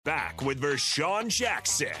Back with Vershawn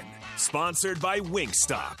Jackson, sponsored by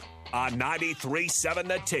Wingstop on 93.7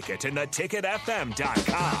 The Ticket and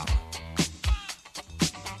theticketfm.com.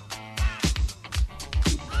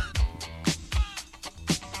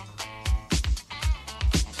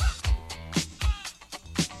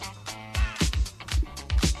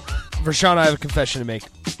 Vershawn, I have a confession to make.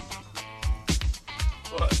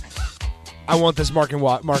 What? I want this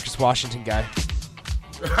Marcus Washington guy.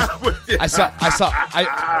 I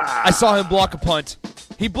saw him block a punt.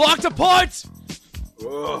 He blocked a punt.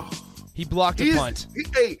 Ugh. He blocked a punt.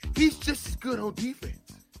 He's just as good on defense.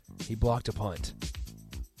 He blocked a punt.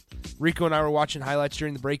 Rico and I were watching highlights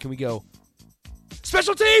during the break, and we go,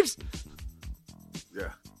 special teams.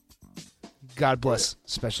 Yeah. God bless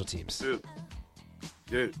special teams.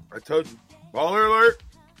 Dude, I told you. Baller alert.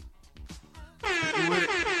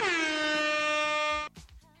 I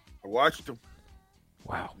watched him.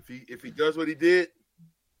 Wow. If he does what he did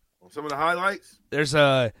on some of the highlights, There's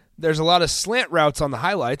a lot of slant routes on the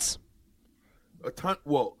highlights. a ton.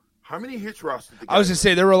 Well, how many hitch routes did the guy I was going to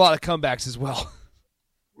say there were a lot of comebacks as well.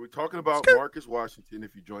 We're talking about Marcus Washington.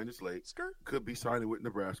 If you joined us late, could be signing with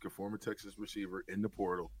Nebraska, former Texas receiver in the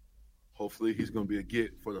portal. Hopefully, he's going to be a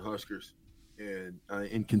get for the Huskers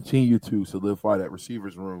and continue to solidify that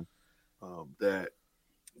receivers room. That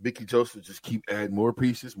Mickey Joseph just keep adding more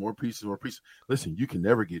pieces. Listen, you can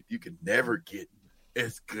never get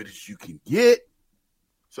as good as you can get.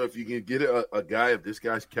 So if you can get a guy of this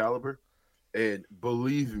guy's caliber, and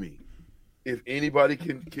believe me, if anybody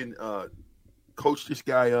can coach this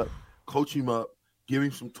guy up, coach him up, give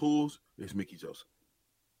him some tools, it's Mickey Joseph.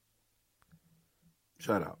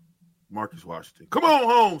 Shout out, Marcus Washington. Come on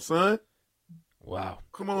home, son. Wow.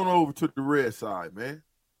 Come on over to the red side, man.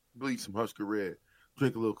 Bleed some Husker red.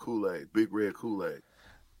 Drink a little Kool-Aid, big red Kool-Aid.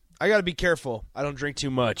 I got to be careful. I don't drink too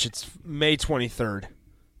much. It's May 23rd.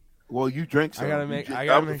 Well, you drank some.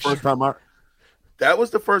 That was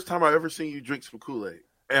the first time I ever seen you drink some Kool-Aid,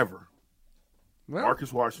 ever. Well,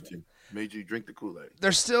 Marcus Washington made you drink the Kool-Aid.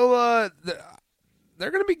 They're still they're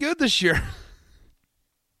going to be good this year.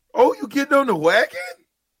 Oh, you getting on the wagon?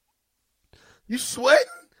 You sweating?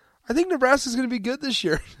 I think Nebraska's going to be good this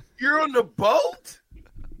year. You're on the boat?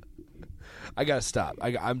 I got to stop.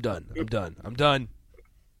 I'm done.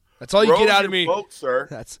 That's all you get out of me. Boat, sir.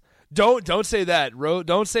 Don't say that.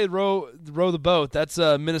 Don't say row the boat. That's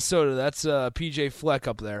Minnesota. That's PJ Fleck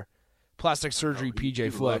up there. Plastic surgery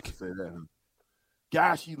PJ Fleck. Say that, huh?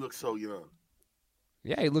 Gosh, you look so young.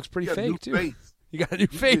 Yeah, he looks pretty You got a fake new too. face. You got a new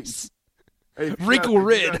face. Hey, Wrinkle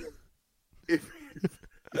red. If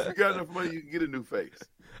you got enough money, you can get a new face.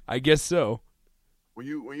 I guess so. When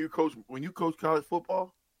you coach college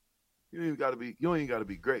football, you ain't got to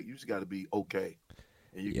be great. You just got to be okay,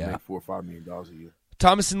 and you can make $4 or $5 million a year.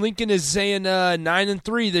 Thomas and Lincoln is saying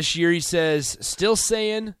 9-3 this year. He says still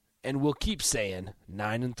saying and will keep saying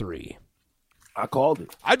 9-3. I called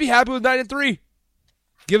it. I'd be happy with 9-3.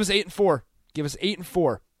 Give us 8-4. Give us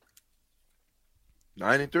 8-4.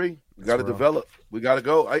 9-3. We got to develop. We got to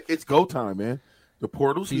go. It's go time, man. The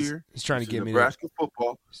portal's here. He's trying to get me Nebraska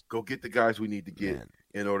football. Go get the guys we need to get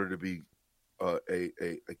in order to be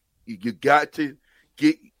you got to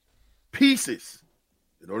get pieces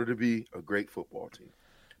in order to be a great football team.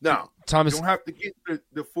 Now, Thomas, you don't have to get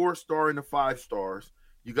the 4-star and the 5 stars.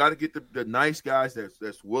 You got to get the nice guys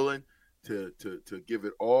that's willing to give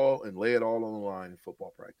it all and lay it all on the line in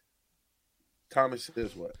football practice. Thomas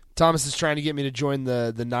says what? Thomas is trying to get me to join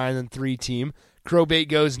the 9-3 team. Crowbait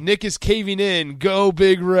goes, Nick is caving in. Go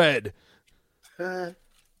Big Red.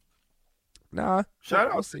 Nah. Shout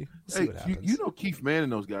out. We'll see Hey, what happens. you know Keith Mann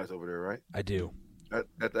and those guys over there, right? I do.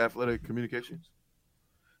 At the Athletic Communications.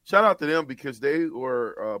 Shout out to them because they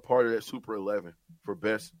were part of that Super 11 for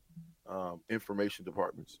best information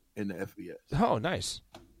departments in the FBS. Oh, nice.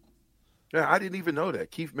 Yeah, I didn't even know that.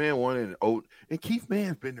 Keith Mann won and Keith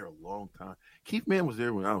Mann's been there a long time. Keith Mann was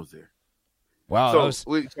there when I was there. Wow.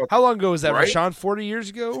 So, how long ago was that, right? Rashawn? 40 years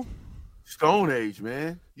ago? Stone Age,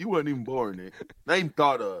 man. You wasn't even born then. Not even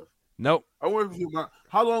thought of. Nope. I wonder if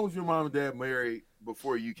how long was your mom and dad married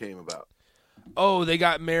before you came about? Oh, they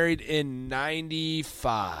got married in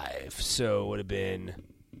 95, so it would have been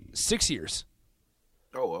 6 years.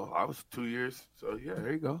 Oh, well, I was 2 years. So, yeah,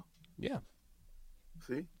 there you go. Yeah.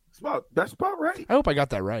 See? That's about right. I hope I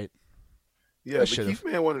got that right. Yeah, but Keith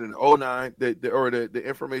Mann won it in 09, the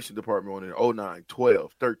information department won it in 09,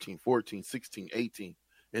 12, 13, 14, 16, 18,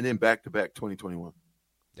 and then back-to-back 2021.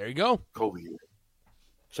 There you go. COVID year.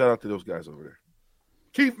 Shout out to those guys over there.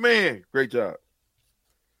 Keith Mann, great job.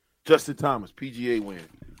 Justin Thomas, PGA win.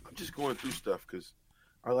 I'm just going through stuff because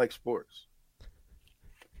I like sports.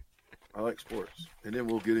 I like sports, and then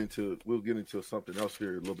we'll get into something else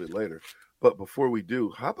here a little bit later. But before we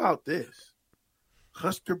do, how about this?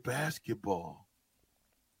 Husker basketball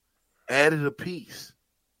added a piece.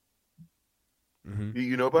 Mm-hmm.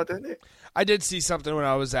 You know about that, Nick? I did see something when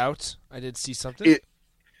I was out.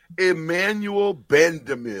 Emmanuel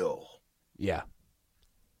Bandemil. Yeah.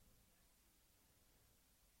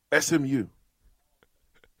 SMU.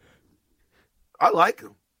 I like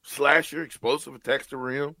him. Slasher, explosive, attacks the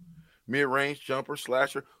rim, mid-range jumper,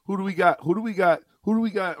 slasher. Who do we got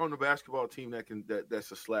on the basketball team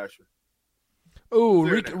that's a slasher? Oh,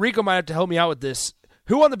 Rico might have to help me out with this.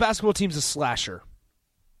 Who on the basketball team is a slasher?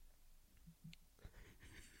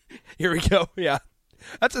 Here we go. Yeah,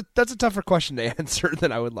 that's a tougher question to answer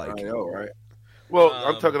than I would like. I know, right? Well,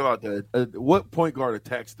 I'm talking about what point guard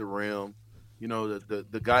attacks the rim. You know,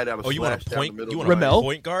 the guy that was you want a point? down the You middle. want a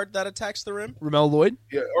point guard that attacks the rim? Ramel Lloyd?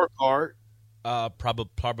 Yeah, or guard.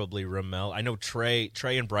 Probably Ramel. I know Trey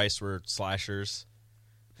and Bryce were slashers.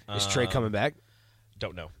 Is Trey coming back?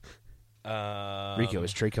 Don't know. Rico,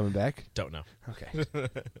 is Trey coming back? Don't know. Okay.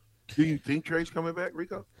 Do you think Trey's coming back,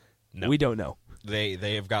 Rico? No. We don't know. They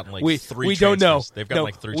have gotten like we 3 we don't know. They've gotten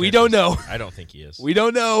like 3 we don't know. I don't think he is. We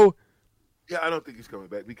don't know. Yeah, I don't think he's coming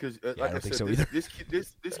back because, I like don't I think said, so either. this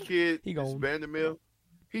kid, He this gone. Vandermill,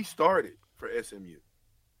 he started for SMU.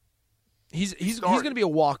 He's going to be a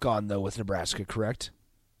walk-on though with Nebraska, correct?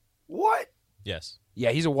 What? Yes.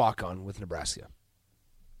 Yeah, he's a walk-on with Nebraska.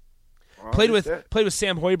 I Played missed with that.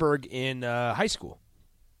 Sam Hoiberg in high school.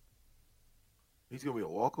 He's gonna be a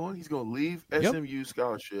walk-on. He's gonna leave Yep. SMU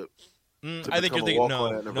scholarship. I think you're become a thinking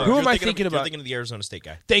walk-on at no. Nebraska. Who am I You're thinking about? You're thinking of the Arizona State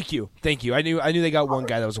guy. Thank you. I knew they got one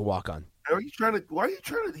guy that was a walk-on. Why are you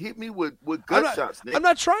trying to hit me with I'm gut not, shots, Nick? I'm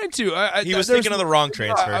not trying to. He was thinking of the wrong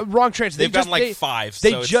transfer. Wrong transfer. They've gotten like 5.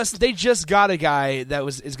 They so they just got a guy that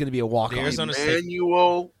is going to be a walk-on. The Arizona State.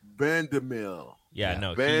 Emmanuel Bandemil. Yeah,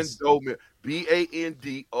 no. Bandomil.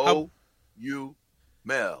 Bandou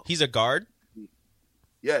Mel. He's a guard.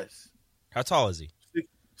 Yes. How tall is he?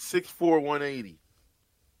 6'4", 180.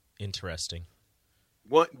 Interesting.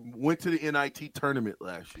 Went to the NIT tournament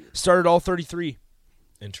last year. Started all 33.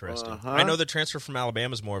 Interesting. Uh-huh. I know the transfer from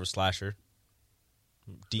Alabama is more of a slasher.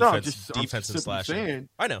 Defensive simply slasher. saying,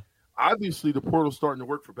 I know. obviously the portal's starting to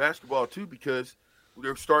work for basketball too because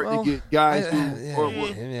they're starting to get guys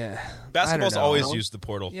Basketball's always used the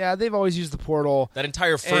portal. Yeah, they've always used the portal. That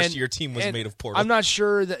entire first-year team was made of portal. I'm not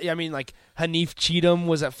sure that. I mean, like Hanif Cheatham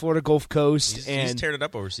was at Florida Gulf Coast, He's tearing it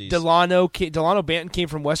up overseas. Delano Banton came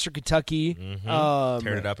from Western Kentucky. Tearing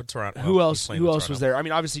it up in Toronto. Who else was there? I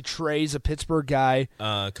mean, obviously Trey's a Pittsburgh guy.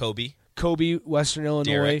 Kobe, Western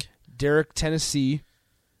Illinois. Derek, Tennessee.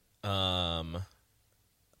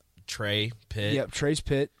 Trey, Pitt. Yep, Trey's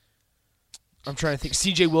Pitt. I'm trying to think.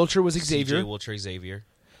 C.J. Wilcher was Xavier. Xavier.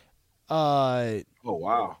 Oh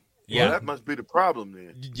wow. Yeah, well, that must be the problem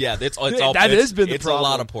then. Yeah, it's all. That has been the it's problem. a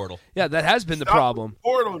lot of portal. Yeah, that has been the Stop problem. the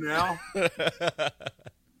portal now.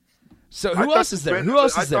 So who else is there? Who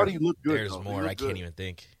else is there? I thought he looked good. There's though. more. I can't even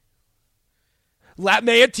think.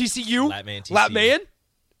 Latmayan, TCU. Latmayan.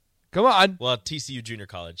 Come on. Well, TCU Junior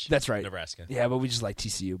College. That's right. Nebraska. Yeah, but we just like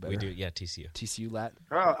TCU better. We do. Yeah, TCU. TCU Lat.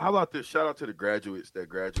 How about this? Shout out to the graduates that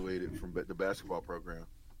graduated from the basketball program.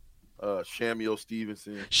 Shamil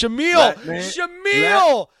Stevenson. Shamil. Lat- I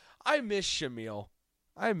miss Shamil.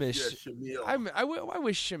 I miss. Shamil. I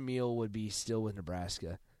wish Shamil would be still with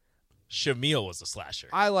Nebraska. Shamil was a slasher.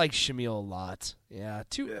 I like Shamil a lot. Yeah.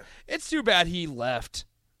 It's too bad he left.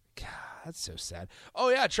 God, that's so sad. Oh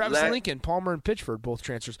yeah, Travis Lincoln, Palmer, and Pitchford both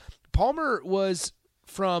transfers. Palmer was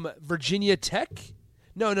from Virginia Tech.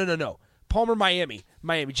 No. Palmer, Miami.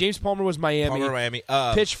 James Palmer was Miami.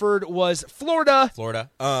 Pitchford was Florida.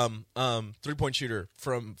 3-point shooter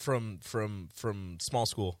from small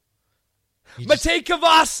school. Matej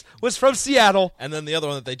Kavas was from Seattle. And then the other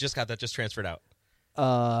one that they just got that just transferred out.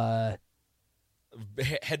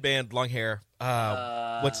 Headband, long hair.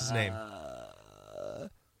 What's his name?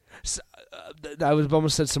 I was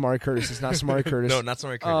almost said Samari Curtis. It's not Samari Curtis. No, not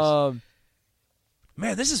Samari Curtis.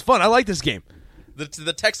 Man, this is fun. I like this game.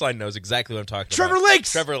 The text line knows exactly what I'm talking Trevor about.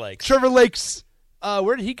 Lakes. Trevor Lakes.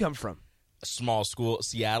 Where did he come from? A small school,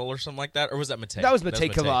 Seattle or something like that, or was that Matej? That was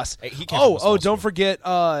Matej Kavas. He came from a small don't school. forget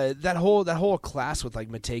that whole class with like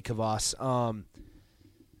Matej Kavas.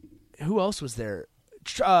 Who else was there?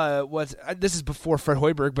 This is before Fred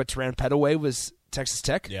Hoiberg, but Teran Petaway was Texas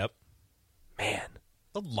Tech. Yep. Man.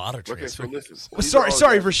 A lot of transfers. Okay, so listen.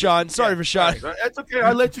 Sorry, Rashawn. Sorry, Rashawn. That's okay.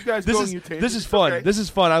 I let you guys go on your tangent. This is fun. Okay. This is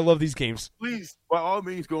fun. I love these games. Please, by all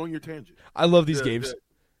means, go on your tangent. I love these games.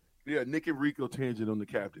 Yeah, Nick and Rico tangent on the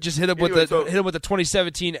captain. Just hit him with the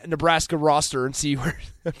 2017 Nebraska roster and see where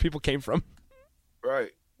people came from.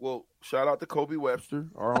 Right. Well, shout out to Kobe Webster,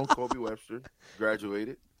 our own Kobe Webster,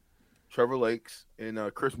 graduated. Trevor Lakes and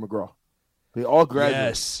Chris McGraw. They all graduated.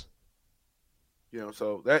 Yes.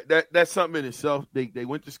 So that's something in itself. They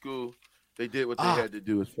went to school. They did what they had to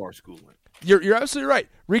do as far as schooling. You're absolutely right.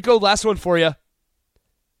 Rico, last one for you.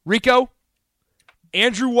 Rico,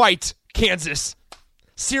 Andrew White, Kansas.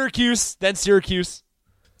 Syracuse, then Syracuse.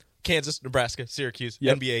 Kansas, Nebraska, Syracuse,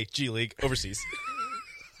 Yep. NBA, G League, overseas.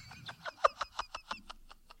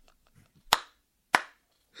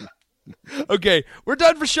 Okay, we're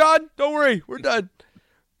done for Sean. Don't worry, we're done.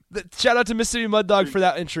 Shout out to Mississippi Mud Dog for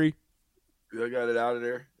that entry. I got it out of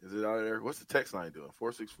there. Is it out of there? What's the text line doing?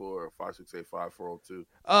 464-568-5402. You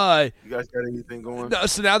guys got anything going? No,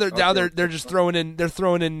 so now they're just throwing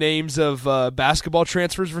in names of basketball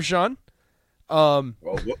transfers for Sean. I'm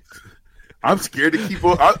scared to keep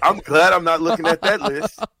on. I'm glad I'm not looking at that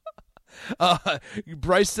list.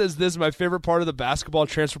 Bryce says this: my favorite part of the basketball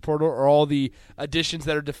transfer portal are all the additions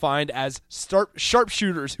that are defined as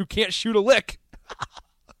sharpshooters who can't shoot a lick.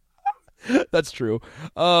 That's true.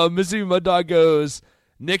 Mississippi Mud Dog goes,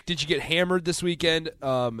 Nick, did you get hammered this weekend?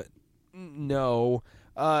 No.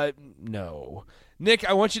 No. Nick,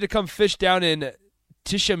 I want you to come fish down in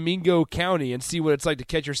Tishomingo County and see what it's like to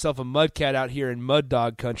catch yourself a mudcat out here in Mud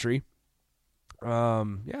Dog country.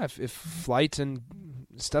 If flight and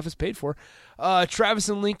stuff is paid for. Travis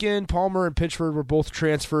and Lincoln, Palmer and Pitchford were both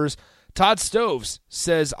transfers. Todd Stoves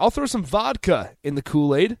says, I'll throw some vodka in the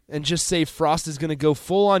Kool-Aid and just say Frost is going to go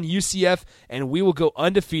full on UCF and we will go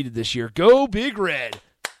undefeated this year. Go Big Red.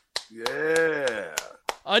 Yeah.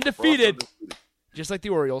 Undefeated. Just like the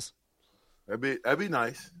Orioles. That'd be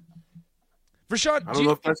nice. Rashawn, I don't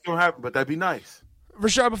know if that's going to happen, but that'd be nice.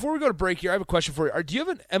 Rashawn, before we go to break here, I have a question for you. Do you have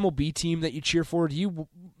an MLB team that you cheer for? Do you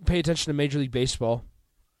pay attention to Major League Baseball?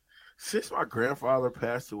 Since my grandfather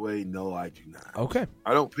passed away, no, I do not. Okay.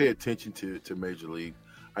 I don't pay attention to Major League.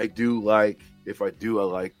 I do like, if I do, I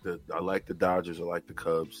like the Dodgers. I like the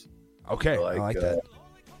Cubs. Okay, I like that.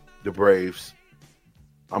 The Braves.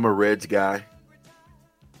 I'm a Reds guy.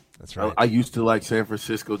 That's right. I used to like San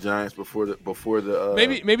Francisco Giants before the.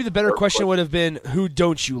 Maybe the better question would have been, who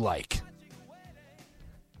don't you like?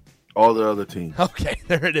 All the other teams. Okay,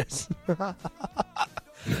 there it is.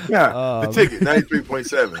 Yeah, the ticket,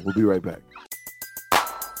 93.7. We'll be right back.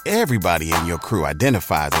 Everybody in your crew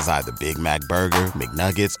identifies as either Big Mac Burger,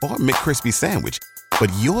 McNuggets, or McCrispy Sandwich.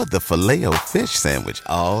 But you're the Filet-O-Fish Sandwich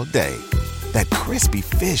all day. That crispy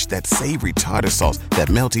fish, that savory tartar sauce, that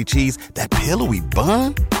melty cheese, that pillowy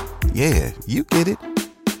bun. Yeah, you get it.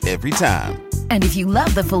 Every time. And if you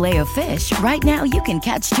love the Filet-O-Fish, right now you can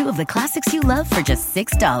catch two of the classics you love for just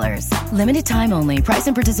 $6. Limited time only. Price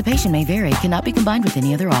and participation may vary. Cannot be combined with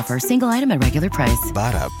any other offer. Single item at regular price.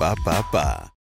 Ba-da-ba-ba-ba.